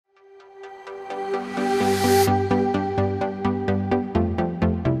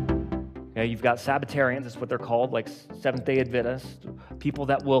Okay, you've got Sabbatarians, that's what they're called, like Seventh-day Adventists, people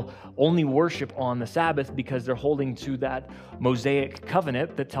that will only worship on the Sabbath because they're holding to that Mosaic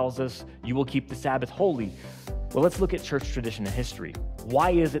covenant that tells us you will keep the Sabbath holy. Well, let's look at church tradition and history.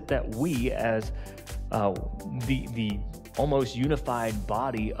 Why is it that we, as the almost unified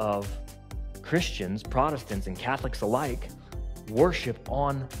body of Christians, Protestants, and Catholics alike, worship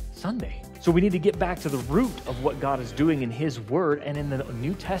on Sunday? So we need to get back to the root of what God is doing in His Word, and in the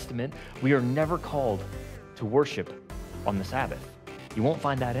New Testament, we are never called to worship on the Sabbath. You won't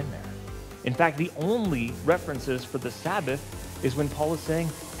find that in there. In fact, the only references for the Sabbath is when Paul is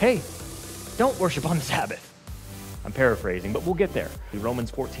saying, hey, don't worship on the Sabbath. I'm paraphrasing, but we'll get there. In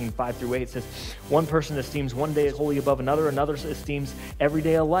Romans 14, 5-8 says, one person esteems one day as holy above another, another esteems every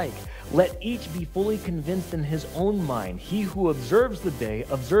day alike. Let each be fully convinced in his own mind. He who observes the day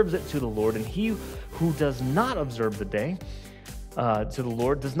observes it to the Lord, and he who does not observe the day to the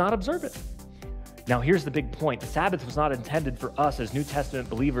Lord does not observe it. Now, here's the big point. The Sabbath was not intended for us as New Testament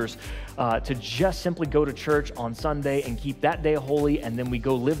believers to just simply go to church on Sunday and keep that day holy, and then we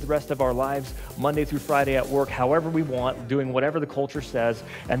go live the rest of our lives Monday through Friday at work, however we want, doing whatever the culture says,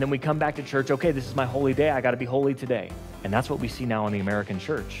 and then we come back to church, okay, this is my holy day, I got to be holy today. And that's what we see now in the American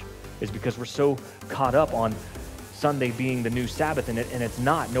church, is because we're so caught up on Sunday being the new Sabbath, and it's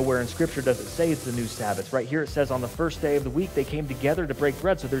not. Nowhere in Scripture does it say it's the new Sabbath. Right here it says on the first day of the week they came together to break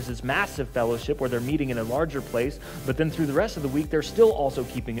bread. So there's this massive fellowship where they're meeting in a larger place, but then through the rest of the week they're still also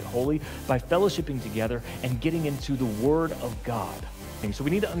keeping it holy by fellowshipping together and getting into the Word of God. And so we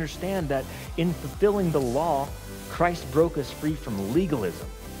need to understand that in fulfilling the law, Christ broke us free from legalism.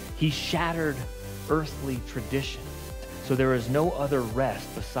 He shattered earthly tradition. So there is no other rest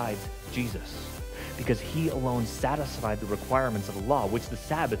besides Jesus, because He alone satisfied the requirements of the law, which the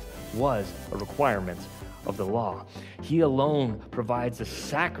Sabbath was a requirement of the law. He alone provides a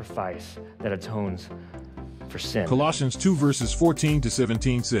sacrifice that atones for sin. Colossians 2 verses 14 to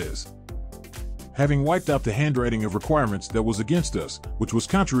 17 says, having wiped out the handwriting of requirements that was against us, which was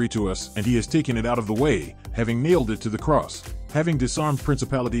contrary to us, and He has taken it out of the way, having nailed it to the cross. Having disarmed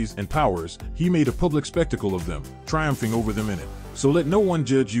principalities and powers, He made a public spectacle of them, triumphing over them in it. So let no one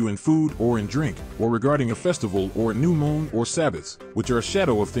judge you in food or in drink, or regarding a festival or a new moon or Sabbaths, which are a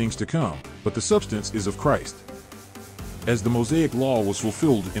shadow of things to come, but the substance is of Christ. As the Mosaic law was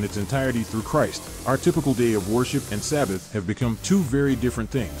fulfilled in its entirety through Christ, our typical day of worship and Sabbath have become two very different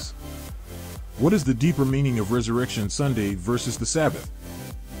things. What is the deeper meaning of Resurrection Sunday versus the Sabbath?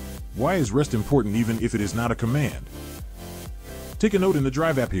 Why is rest important even if it is not a command? Take a note in the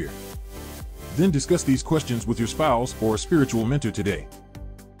Drive app here. Then discuss these questions with your spouse or a spiritual mentor today.